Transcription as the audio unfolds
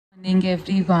Evening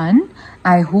everyone.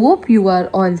 I hope you are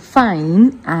all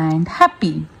fine and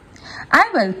happy. I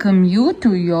welcome you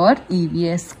to your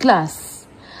EVS class.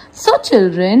 So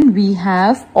children, we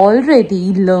have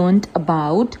already learned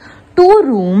about two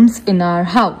rooms in our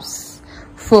house.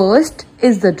 First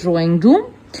is the drawing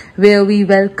room where we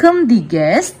welcome the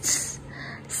guests.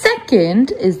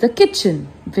 Second is the kitchen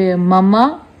where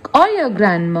mama or your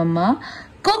grandmama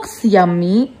cooks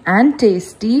yummy and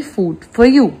tasty food for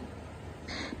you.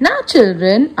 Now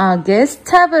children, our guests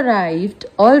have arrived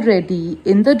already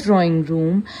in the drawing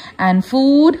room and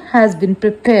food has been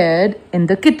prepared in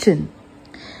the kitchen.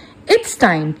 It's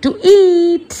time to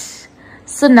eat.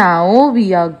 So now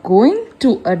we are going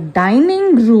to a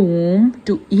dining room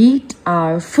to eat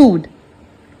our food.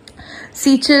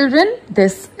 See children,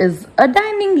 this is a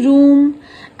dining room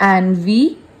and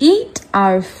we eat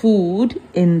our food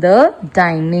in the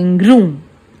dining room.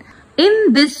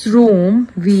 In this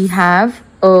room, we have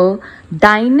a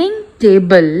dining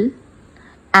table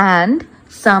and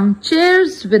some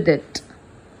chairs with it.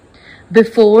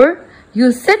 Before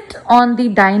you sit on the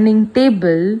dining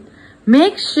table,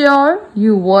 make sure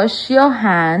you wash your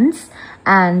hands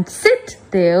and sit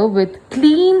there with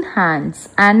clean hands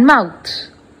and mouth.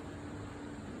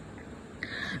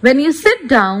 When you sit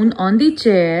down on the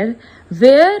chair,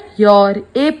 wear your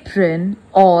apron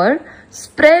or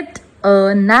spread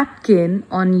a napkin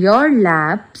on your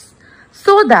laps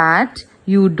so that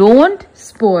you don't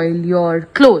spoil your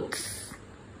clothes.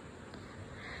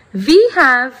 We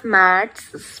have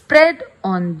mats spread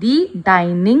on the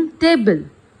dining table.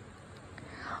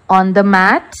 On the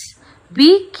mats,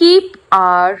 we keep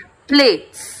our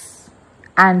plates.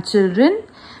 And children,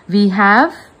 we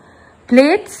have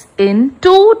plates in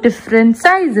two different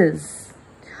sizes.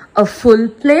 A full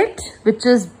plate which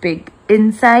is big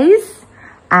in size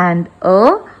and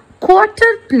a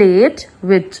quarter plate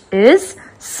which is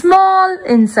small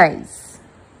in size.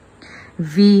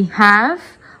 We have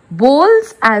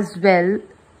bowls as well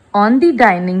on the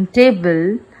dining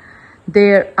table.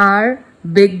 There are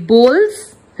big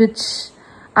bowls which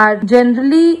are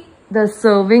generally the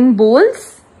serving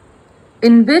bowls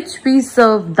in which we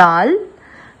serve dal,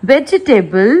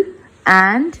 vegetable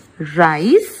and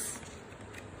rice.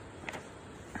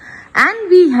 And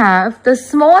we have the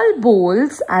small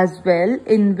bowls as well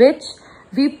in which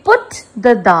we put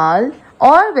the dal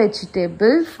or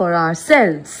vegetable for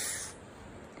ourselves.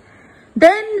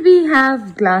 Then we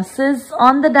have glasses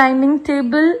on the dining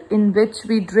table in which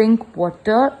we drink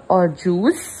water or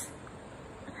juice.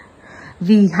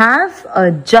 We have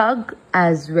a jug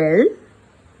as well.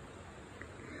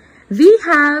 We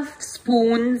have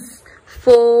spoons,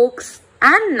 forks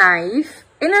and knife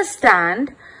in a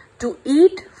stand to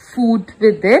eat food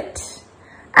with it,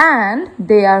 and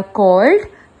they are called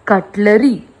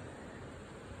cutlery.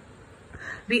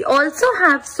 We also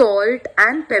have salt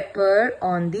and pepper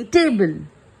on the table.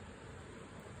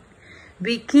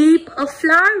 We keep a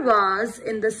flower vase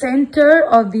in the center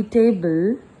of the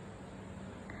table.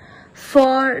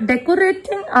 For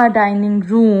decorating our dining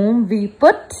room, we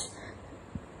put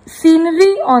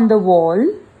scenery on the wall,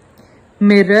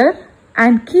 mirror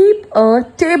and keep a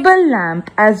table lamp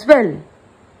as well.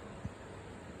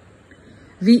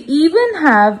 We even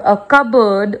have a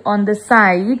cupboard on the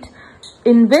side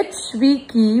in which we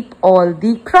keep all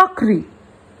the crockery.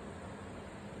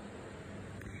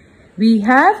 We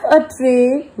have a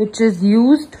tray which is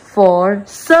used for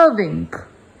serving.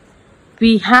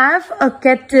 We have a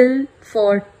kettle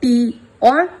for tea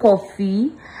or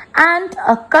coffee and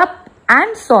a cup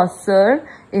and saucer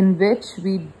in which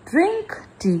we drink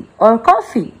tea or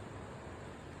coffee.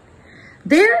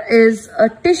 There is a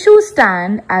tissue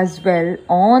stand as well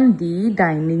on the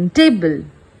dining table.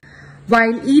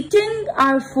 While eating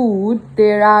our food,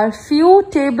 there are few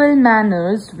table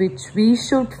manners which we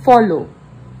should follow.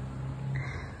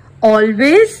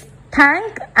 Always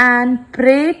thank and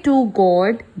pray to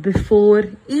God before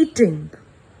eating.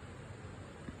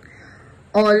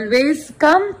 Always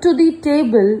come to the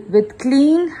table with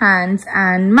clean hands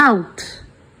and mouth.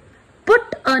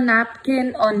 Put a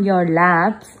napkin on your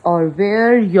laps or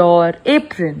wear your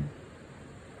apron.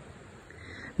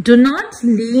 Do not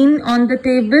lean on the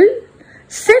table.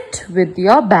 Sit with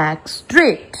your back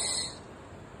straight.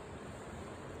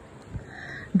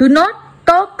 Do not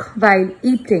talk while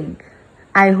eating.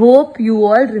 I hope you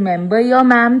all remember your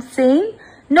ma'am saying,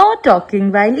 no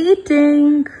talking while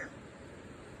eating.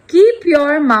 Keep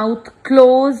your mouth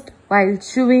closed while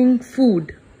chewing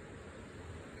food.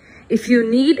 If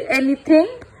you need anything,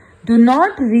 do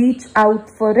not reach out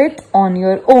for it on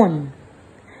your own.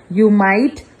 You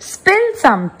might spill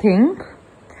something.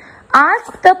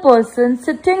 Ask the person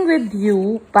sitting with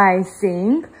you by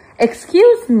saying,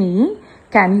 Excuse me,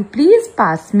 can you please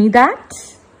pass me that?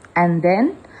 And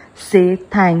then say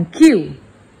thank you.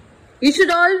 You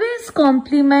should always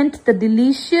compliment the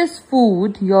delicious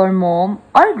food your mom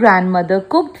or grandmother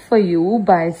cooked for you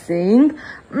by saying,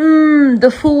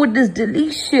 the food is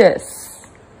delicious.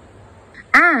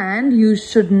 And you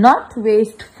should not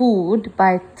waste food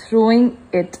by throwing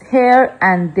it here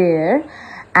and there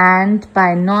and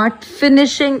by not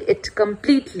finishing it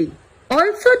completely.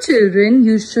 Also, children,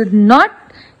 you should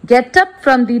not get up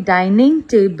from the dining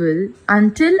table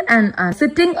until an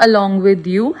sitting along with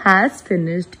you has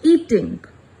finished eating.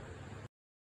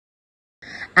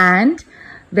 And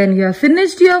when you have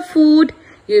finished your food,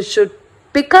 you should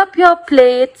pick up your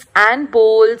plates and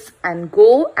bowls and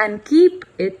go and keep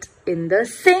it in the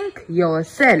sink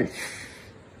yourself.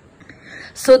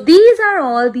 So these are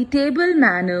all the table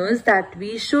manners that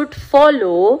we should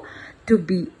follow to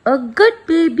be a good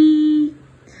baby.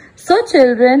 So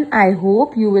children, I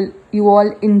hope you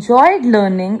all enjoyed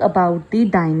learning about the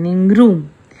dining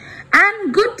room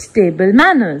and good table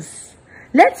manners.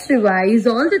 Let's revise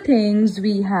all the things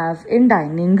we have in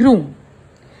dining room.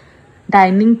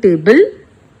 Dining table,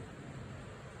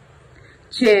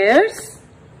 chairs,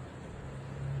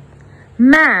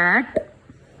 mat,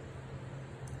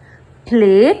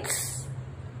 plates,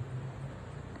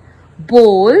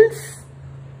 bowls,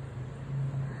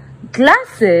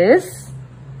 glasses,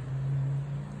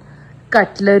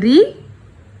 cutlery,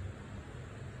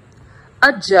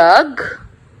 a jug,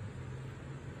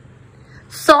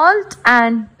 salt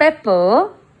and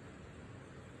pepper,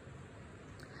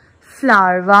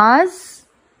 flower vase,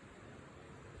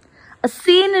 a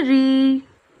scenery,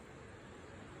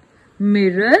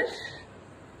 mirror,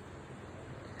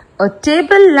 a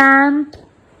table lamp,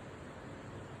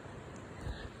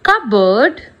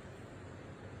 cupboard,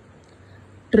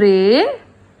 tray,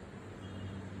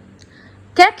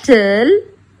 kettle,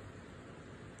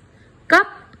 cup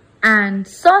and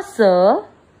saucer,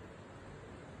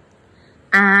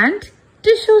 and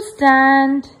tissue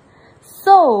stand.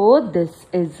 So this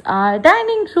is our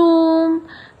dining room.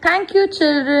 Thank you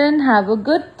children. Have a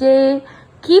good day.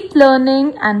 Keep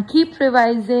learning and keep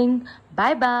revising.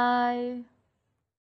 Bye bye.